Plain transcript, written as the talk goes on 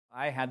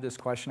I had this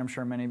question, I'm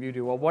sure many of you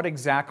do. Well, what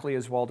exactly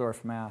is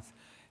Waldorf math?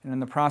 And in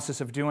the process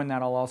of doing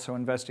that, I'll also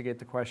investigate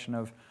the question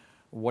of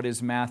what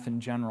is math in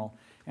general.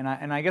 And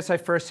I guess I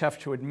first have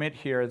to admit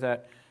here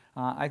that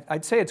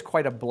I'd say it's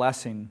quite a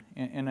blessing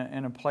in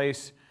a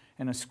place,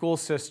 in a school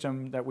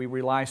system that we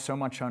rely so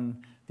much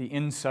on the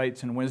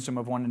insights and wisdom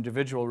of one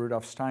individual,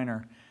 Rudolf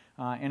Steiner.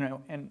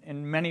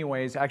 In many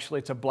ways, actually,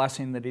 it's a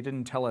blessing that he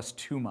didn't tell us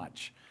too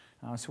much.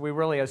 So we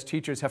really, as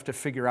teachers, have to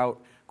figure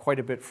out quite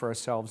a bit for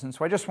ourselves. And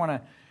so I just want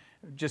to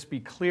just be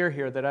clear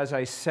here that as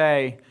I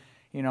say,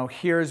 you know,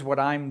 here's what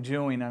I'm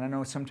doing, and I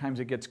know sometimes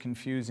it gets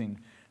confusing.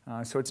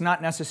 So it's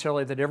not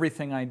necessarily that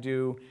everything I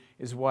do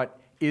is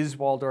what is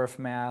Waldorf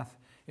math,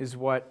 is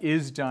what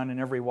is done in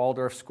every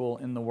Waldorf school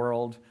in the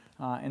world.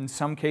 In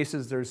some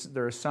cases,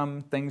 there are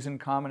some things in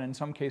common. In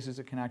some cases,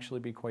 it can actually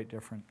be quite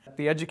different.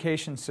 The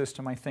education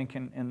system, I think,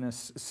 in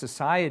this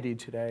society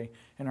today,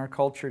 in our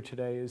culture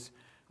today, is,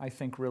 I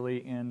think,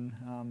 really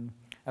in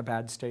a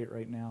bad state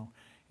right now.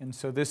 And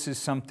so this is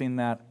something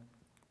that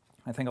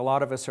I think a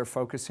lot of us are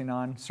focusing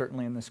on,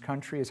 certainly in this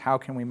country, is how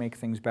can we make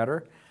things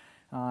better?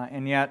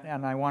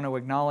 And I want to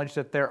acknowledge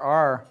that there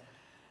are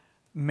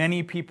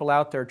many people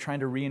out there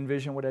trying to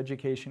re-envision what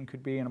education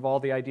could be, and of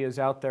all the ideas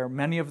out there,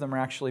 many of them are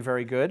actually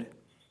very good.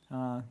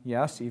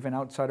 Yes, even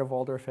outside of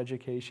Waldorf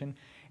education.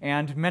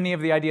 And many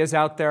of the ideas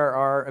out there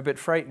are a bit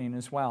frightening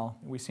as well.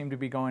 We seem to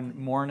be going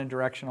more in a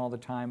direction all the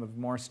time of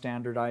more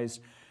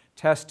standardized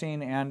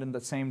testing, and at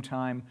the same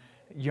time,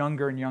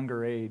 younger and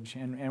younger age.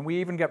 And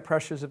we even get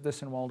pressures of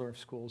this in Waldorf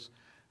schools.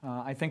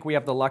 I think we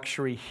have the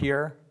luxury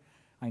here,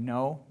 I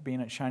know, being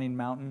at Shining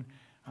Mountain,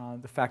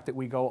 the fact that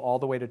we go all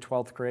the way to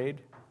 12th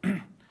grade.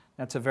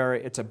 It's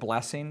a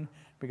blessing,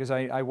 because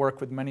I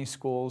work with many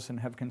schools and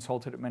have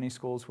consulted at many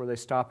schools where they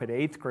stop at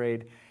 8th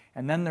grade,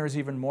 and then there's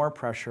even more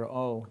pressure.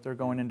 Oh, they're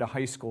going into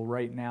high school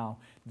right now.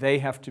 They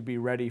have to be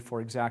ready for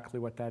exactly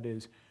what that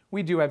is.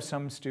 We do have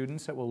some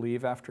students that will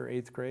leave after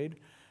 8th grade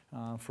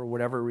for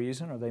whatever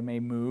reason, or they may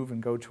move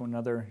and go to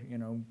another,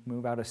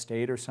 move out of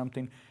state or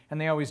something, and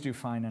they always do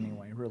fine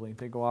anyway, really.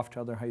 They go off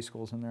to other high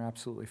schools and they're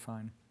absolutely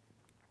fine.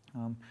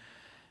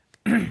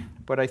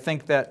 But I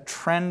think that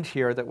trend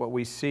here, that what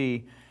we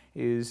see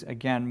is,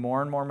 again,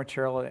 more and more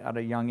material at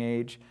a young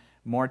age,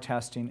 more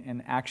testing,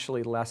 and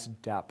actually less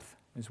depth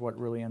is what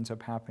really ends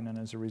up happening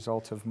as a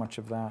result of much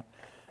of that.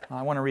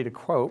 I want to read a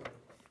quote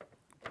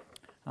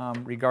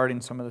regarding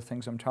some of the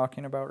things I'm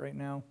talking about right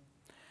now.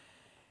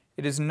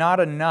 "It is not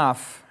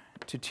enough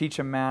to teach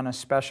a man a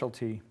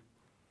specialty.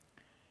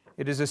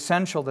 It is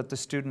essential that the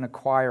student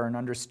acquire an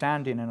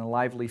understanding and a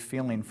lively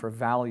feeling for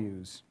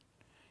values.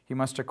 He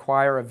must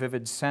acquire a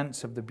vivid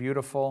sense of the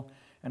beautiful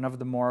and of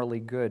the morally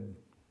good.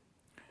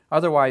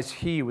 Otherwise,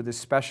 he, with his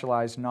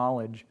specialized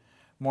knowledge,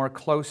 more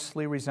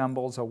closely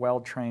resembles a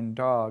well-trained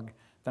dog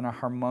than a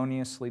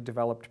harmoniously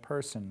developed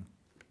person.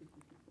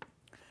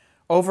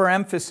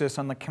 Overemphasis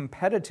on the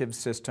competitive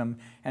system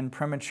and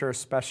premature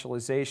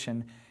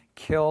specialization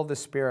kill the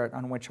spirit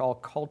on which all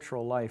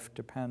cultural life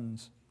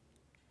depends.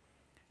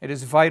 It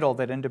is vital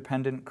that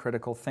independent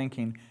critical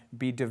thinking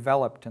be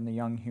developed in the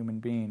young human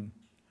being.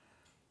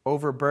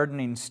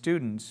 Overburdening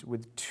students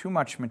with too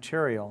much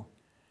material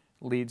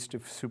leads to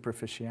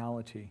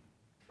superficiality."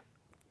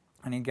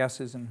 Any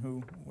guesses on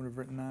who would have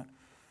written that?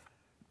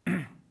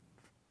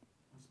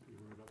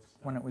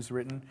 When it was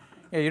written?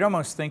 Yeah, you'd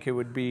almost think it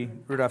would be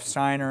Rudolf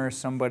Steiner or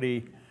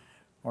somebody,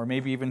 or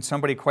maybe even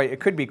somebody it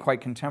could be quite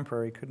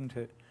contemporary, couldn't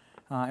it?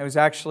 It was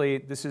actually,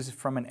 this is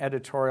from an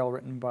editorial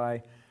written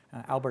by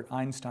Albert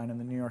Einstein in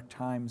the New York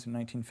Times in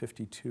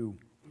 1952.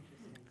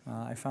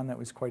 I found that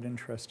was quite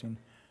interesting.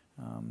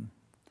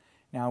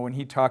 Now, when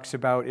he talks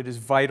about it is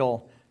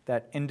vital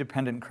that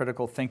independent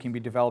critical thinking be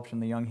developed in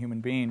the young human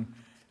being,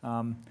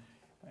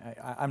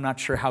 I'm not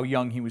sure how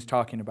young he was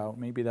talking about.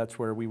 Maybe that's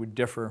where we would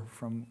differ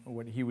from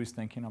what he was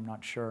thinking. I'm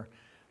not sure.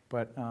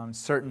 But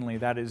certainly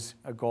that is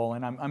a goal.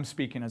 And I'm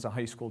speaking as a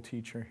high school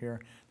teacher here,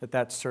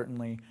 that's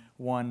certainly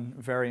one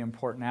very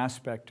important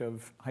aspect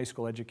of high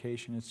school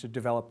education, is to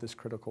develop this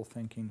critical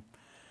thinking.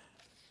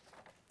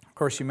 Of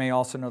course, you may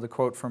also know the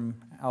quote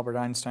from Albert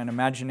Einstein: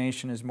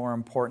 "Imagination is more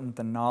important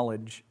than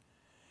knowledge.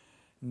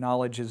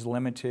 Knowledge is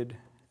limited.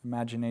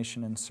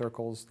 Imagination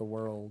encircles the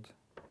world."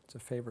 It's a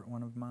favorite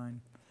one of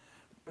mine.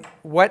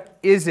 What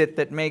is it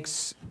that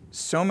makes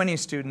so many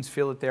students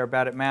feel that they are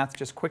bad at math?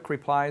 Just quick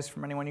replies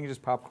from anyone. You can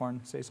just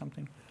popcorn, say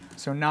something.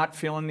 So not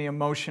feeling the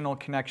emotional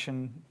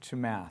connection to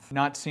math.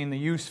 Not seeing the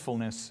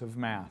usefulness of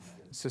math.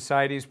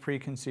 Society's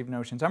preconceived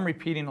notions. I'm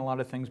repeating a lot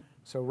of things.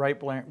 So right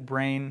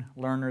brain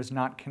learners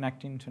not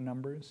connecting to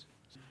numbers.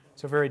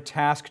 So very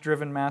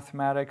task-driven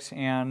mathematics,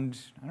 and,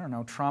 I don't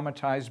know,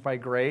 traumatized by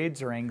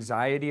grades or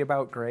anxiety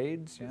about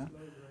grades. Yeah,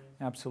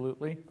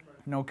 absolutely.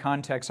 No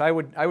context. I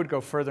would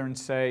go further and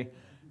say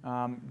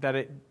that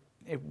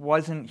it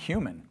wasn't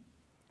human.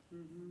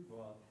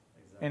 Well,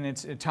 exactly. And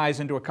it ties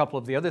into a couple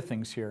of the other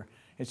things here.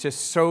 It's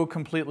just so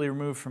completely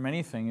removed from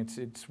anything.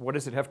 It's what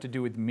does it have to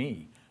do with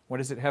me? What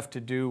does it have to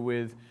do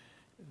with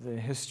the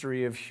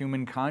history of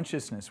human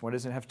consciousness? What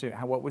does it have to?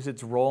 What was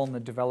its role in the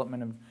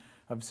development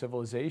of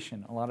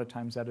civilization. A lot of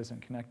times that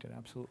isn't connected,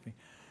 absolutely.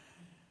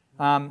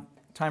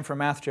 Time for a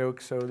math joke.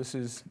 So this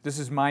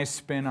is my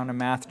spin on a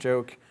math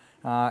joke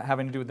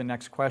having to do with the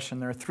next question.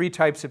 There are 3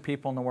 types of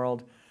people in the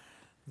world: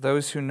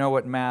 those who know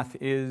what math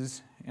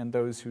is and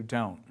those who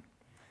don't.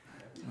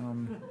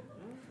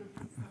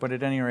 But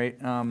at any rate,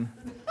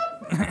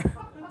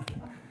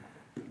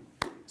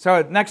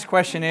 so next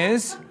question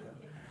is,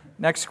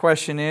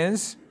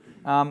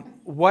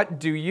 what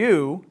do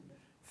you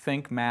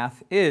think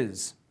math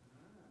is?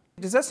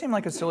 Does that seem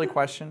like a silly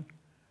question?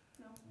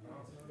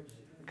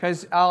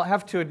 Because I'll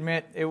have to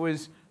admit, it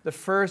was the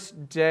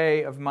first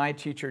day of my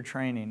teacher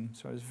training,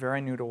 so I was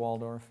very new to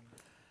Waldorf.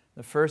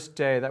 The first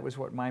day, that was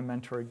what my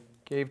mentor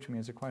gave to me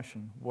as a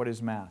question: what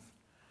is math?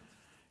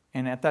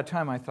 And at that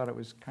time, I thought it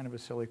was kind of a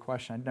silly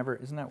question.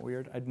 Isn't that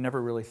weird? I'd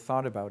never really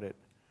thought about it.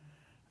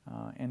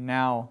 And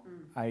now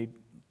I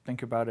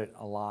think about it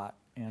a lot.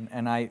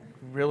 And I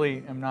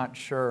really am not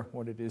sure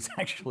what it is,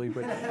 actually.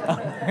 But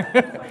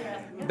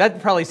that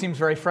probably seems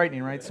very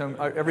frightening, right? So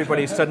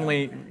everybody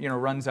suddenly,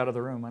 runs out of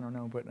the room. I don't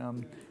know. But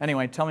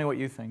anyway, tell me what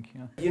you think.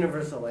 Yeah.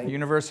 Universal language.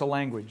 Universal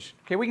language.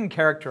 Okay, we can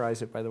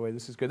characterize it, by the way.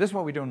 This is good. This is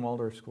what we do in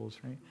Waldorf schools,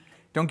 right?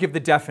 Don't give the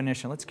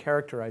definition. Let's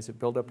characterize it,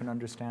 build up an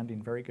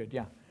understanding. Very good.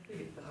 Yeah.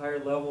 At the higher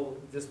level,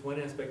 just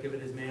one aspect of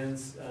it is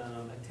man's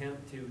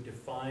attempt to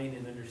define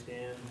and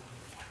understand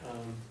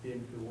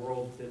the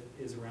world that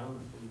is around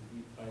them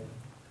by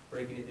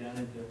breaking it down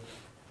into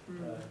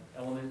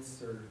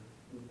elements or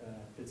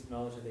bits of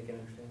knowledge that they can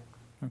understand.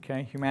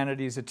 Okay,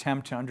 humanity's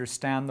attempt to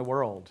understand the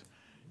world,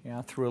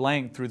 through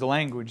the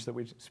language that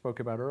we spoke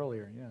about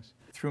earlier. Yes,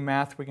 through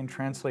math we can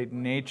translate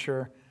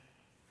nature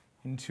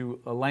into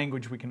a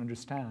language we can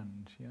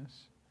understand.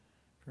 Yes,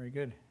 very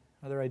good.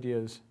 Other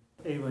ideas?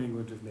 A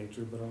language of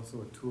nature, but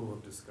also a tool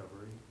of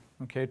discovery.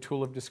 Okay, a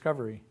tool of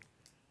discovery.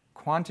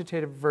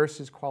 Quantitative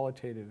versus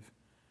qualitative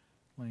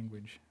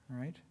language, all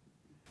right?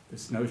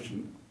 This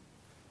notion,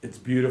 it's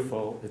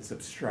beautiful, it's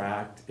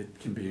abstract, it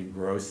can be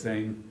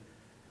engrossing,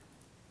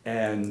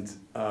 and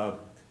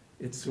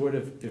it's sort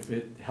of, if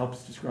it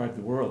helps describe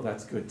the world,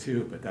 that's good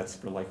too, but that's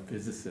for like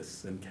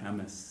physicists and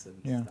chemists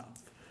and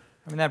stuff.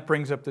 I mean, that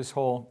brings up this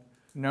whole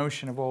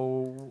notion of,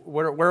 well,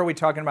 where are we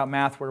talking about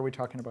math, where are we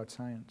talking about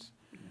science?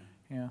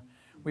 Yeah,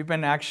 we've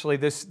been actually,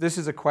 this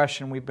is a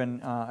question we've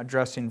been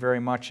addressing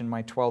very much in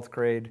my 12th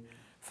grade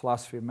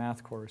philosophy of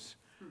math course.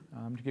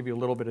 To give you a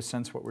little bit of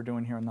sense of what we're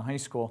doing here in the high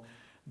school,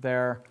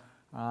 their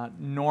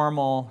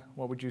normal,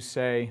 what would you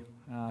say,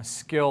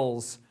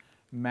 skills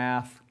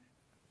math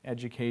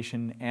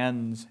education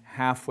ends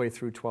halfway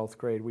through 12th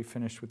grade. We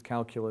finished with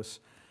calculus,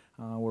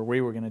 where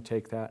we were going to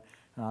take that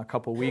a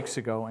couple weeks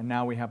ago, and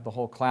now we have the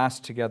whole class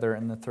together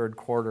in the 3rd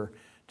quarter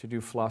to do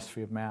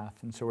philosophy of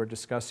math. And so we're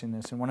discussing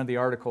this. And one of the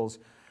articles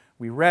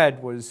we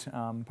read was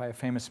by a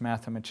famous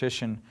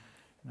mathematician,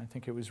 and I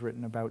think it was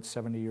written about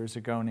 70 years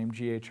ago, named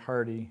G.H.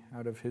 Hardy,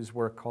 out of his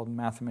work called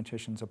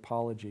Mathematician's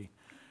Apology.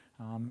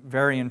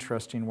 Very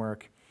interesting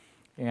work.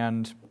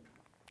 And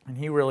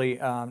he really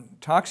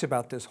talks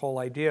about this whole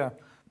idea.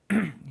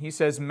 He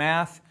says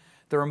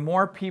there are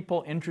more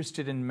people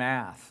interested in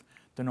math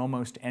than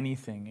almost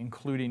anything,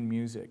 including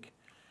music.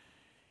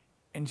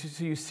 And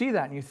so you see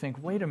that and you think,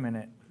 wait a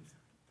minute,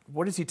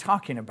 what is he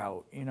talking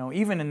about?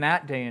 Even in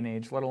that day and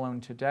age, let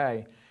alone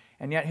today.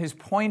 And yet his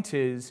point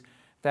is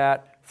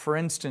that, for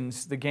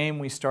instance, the game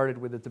we started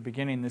with at the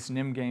beginning, this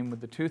NIM game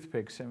with the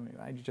toothpicks,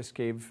 I just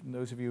gave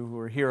those of you who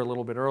were here a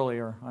little bit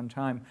earlier on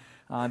time,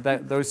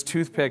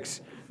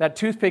 that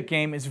toothpick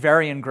game is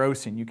very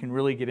engrossing. You can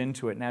really get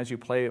into it, and as you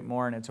play it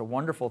more, and it's a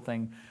wonderful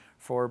thing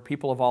for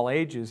people of all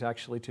ages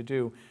actually to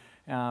do.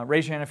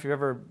 Raise your hand if you've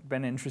ever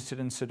been interested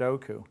in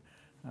Sudoku.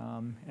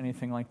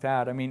 Anything like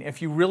that. I mean,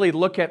 if you really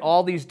look at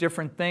all these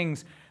different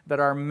things that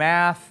are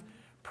math,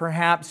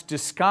 perhaps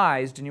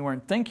disguised, and you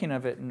weren't thinking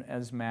of it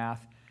as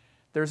math,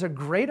 there's a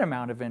great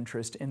amount of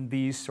interest in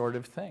these sort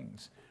of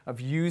things, of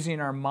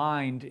using our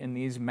mind in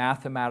these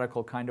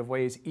mathematical kind of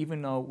ways,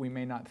 even though we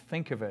may not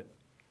think of it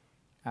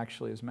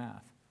actually as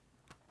math.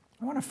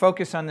 I want to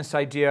focus on this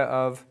idea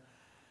of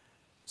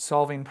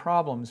solving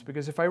problems,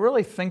 because if I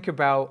really think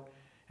about,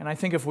 and I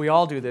think if we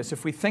all do this,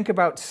 if we think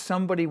about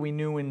somebody we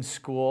knew in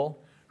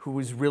school who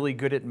was really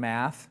good at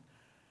math,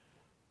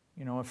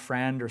 a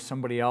friend or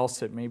somebody else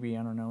that maybe,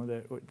 I don't know,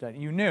 that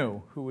you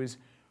knew who was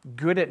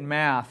good at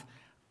math,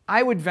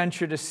 I would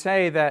venture to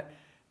say that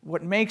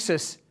what makes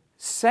us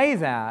say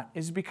that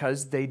is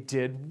because they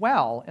did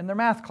well in their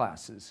math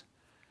classes.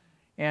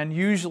 And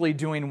usually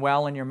doing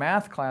well in your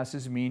math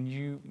classes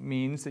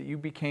means that you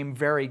became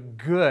very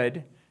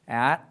good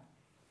at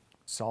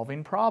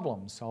solving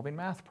problems, solving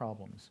math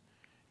problems.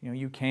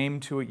 You came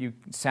to it, you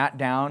sat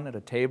down at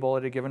a table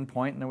at a given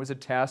point, and there was a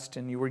test,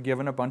 and you were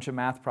given a bunch of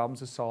math problems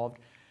to solve,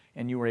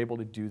 and you were able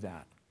to do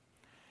that.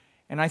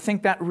 And I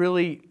think that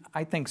really,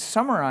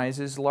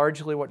 summarizes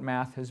largely what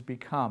math has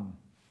become.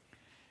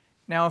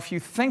 Now, if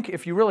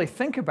you really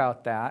think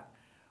about that,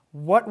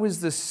 what was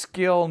the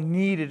skill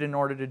needed in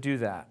order to do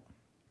that?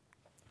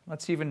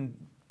 Let's even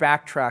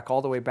backtrack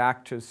all the way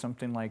back to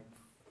something like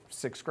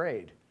 6th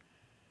grade.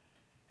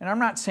 And I'm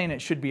not saying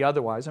it should be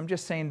otherwise. I'm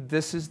just saying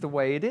this is the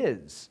way it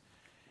is.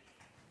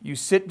 You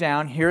sit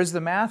down, here's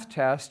the math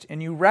test,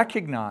 and you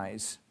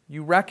recognize,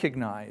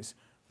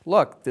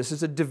 look, this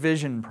is a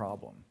division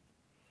problem.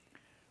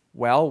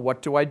 Well,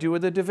 what do I do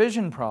with a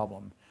division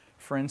problem?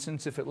 For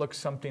instance, if it looks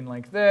something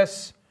like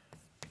this,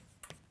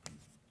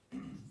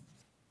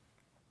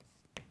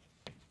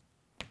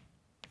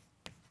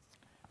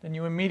 then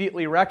you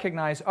immediately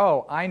recognize,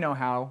 oh, I know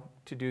how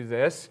to do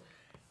this.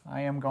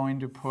 I am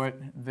going to put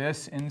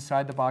this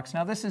inside the box.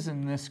 Now, this is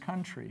in this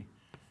country.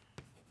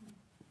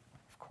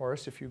 Of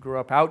course, if you grew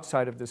up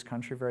outside of this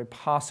country, very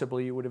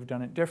possibly you would have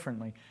done it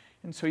differently.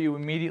 And so you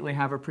immediately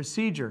have a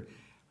procedure.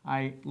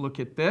 I look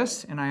at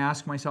this, and I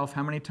ask myself,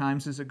 how many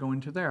times does it go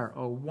into there?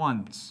 Oh,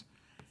 once.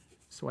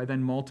 So I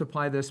then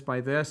multiply this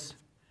by this,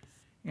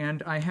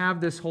 and I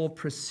have this whole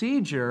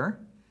procedure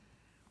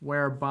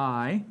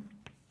whereby,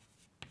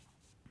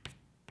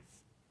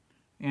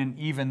 and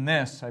even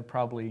this, I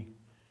probably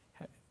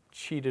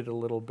cheated a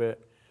little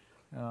bit,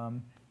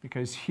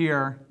 because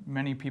here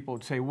many people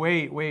would say,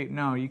 wait,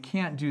 no, you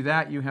can't do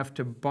that. You have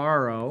to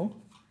borrow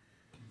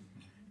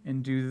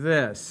and do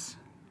this,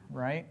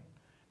 right?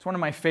 It's one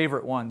of my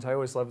favorite ones. I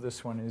always love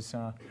this one. Is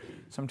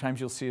sometimes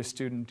you'll see a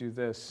student do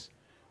this.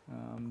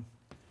 You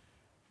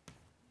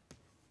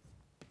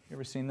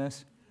ever seen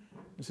this?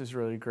 This is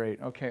really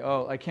great. Okay,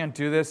 oh, I can't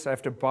do this. I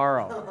have to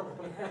borrow.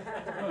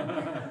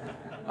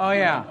 Oh,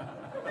 yeah.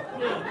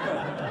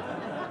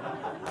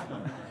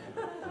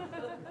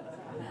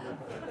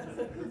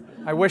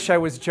 I wish I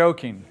was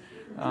joking.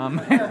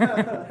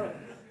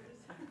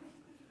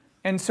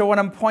 And so what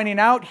I'm pointing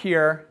out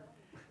here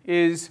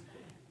is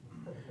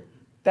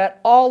that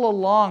all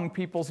along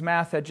people's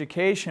math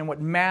education,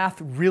 what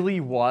math really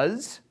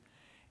was,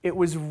 it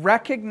was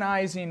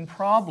recognizing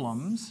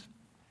problems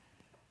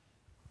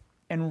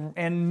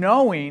and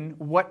knowing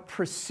what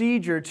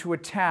procedure to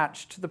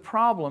attach to the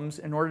problems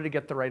in order to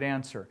get the right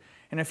answer.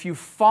 And if you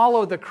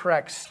follow the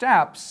correct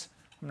steps,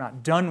 I'm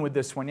not done with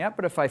this one yet,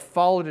 but if I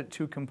followed it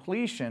to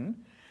completion,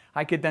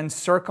 I could then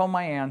circle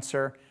my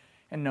answer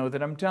and know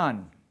that I'm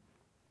done.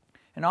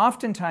 And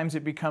oftentimes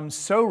it becomes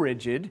so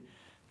rigid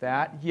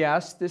that,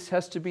 yes, this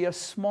has to be a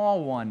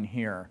small one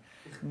here.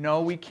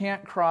 No, we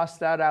can't cross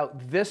that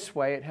out this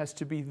way. It has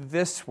to be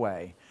this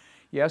way.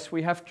 Yes,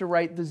 we have to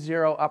write the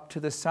 0 up to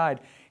the side.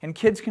 And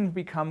kids can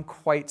become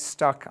quite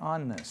stuck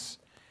on this.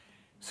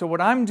 So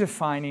what I'm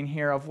defining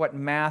here of what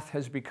math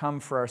has become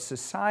for our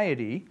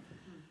society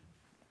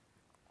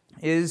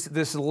is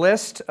this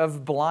list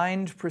of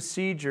blind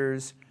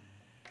procedures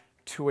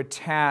to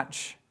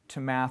attach to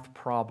math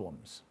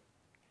problems.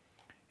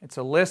 It's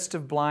a list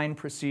of blind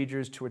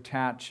procedures to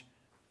attach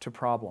to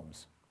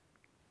problems.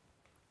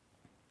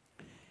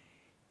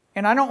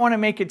 And I don't want to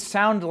make it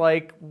sound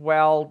like,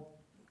 well,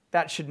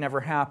 that should never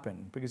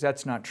happen, because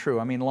that's not true.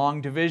 I mean, long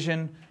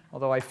division,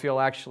 although I feel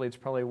actually it's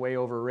probably way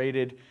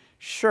overrated,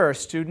 sure,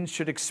 students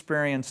should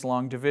experience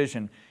long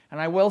division.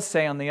 And I will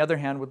say, on the other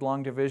hand, with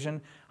long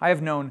division, I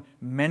have known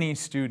many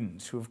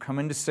students who have come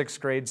into 6th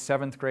grade,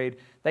 7th grade.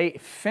 They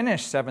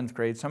finished 7th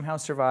grade, somehow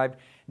survived,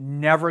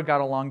 never got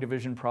a long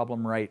division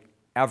problem right,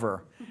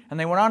 ever. And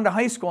they went on to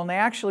high school, and they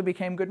actually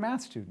became good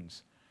math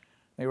students.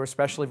 They were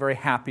especially very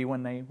happy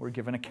when they were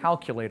given a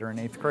calculator in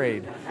 8th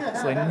grade.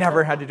 So they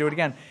never had to do it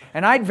again.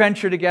 And I'd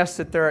venture to guess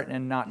that there,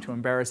 and not to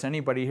embarrass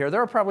anybody here,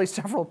 there are probably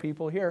several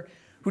people here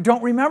who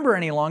don't remember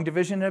any long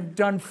division and have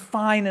done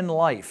fine in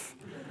life,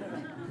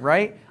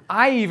 right?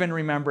 I even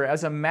remember,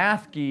 as a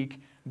math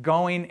geek,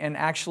 going and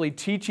actually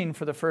teaching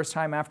for the first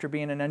time after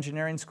being in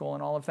engineering school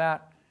and all of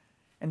that,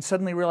 and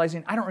suddenly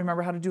realizing I don't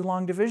remember how to do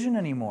long division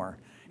anymore.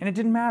 And it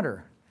didn't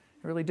matter.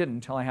 It really didn't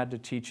until I had to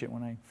teach it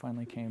when I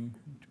finally came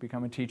to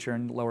become a teacher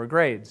in lower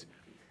grades.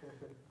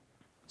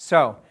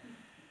 So,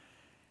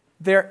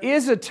 there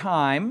is a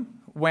time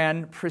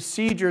when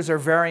procedures are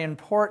very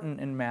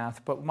important in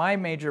math, but my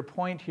major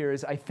point here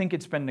is I think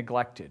it's been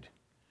neglected.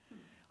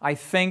 I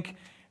think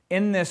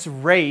in this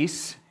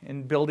race,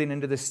 in building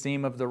into this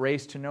theme of the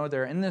race to know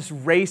there, in this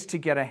race to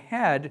get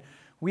ahead,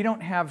 we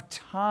don't have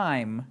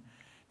time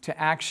to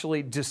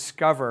actually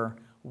discover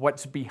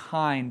what's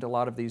behind a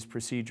lot of these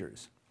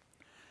procedures.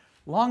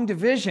 Long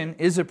division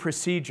is a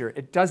procedure.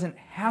 It doesn't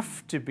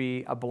have to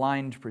be a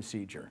blind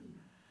procedure.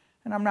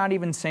 And I'm not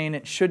even saying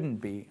it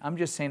shouldn't be. I'm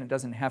just saying it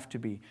doesn't have to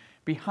be.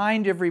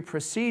 Behind every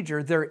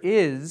procedure, there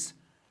is,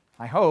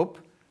 I hope,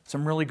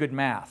 some really good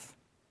math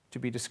to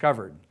be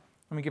discovered.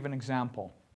 Let me give an example.